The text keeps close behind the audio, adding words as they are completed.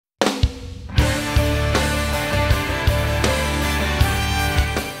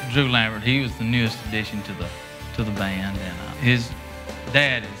Drew Lambert. He was the newest addition to the band, and his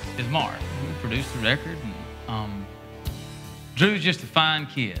dad is Mark, who produced the record. And, Drew's just a fine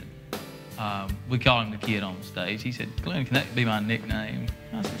kid. We call him the kid on the stage. He said, "Glenn, can that be my nickname?"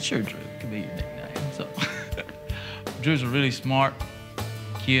 I said, "Sure, Drew, it could be your nickname." So Drew's a really smart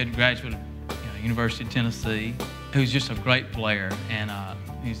kid, graduate of University of Tennessee, who's just a great player, and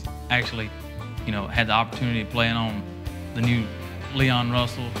he's actually, had the opportunity of playing on the new Leon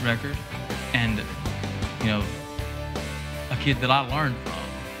Russell record, and a kid that I learned from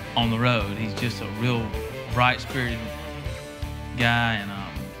on the road. He's just a real bright-spirited guy, and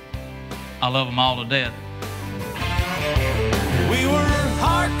I love him all to death. We were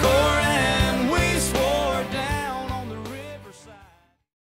hardcore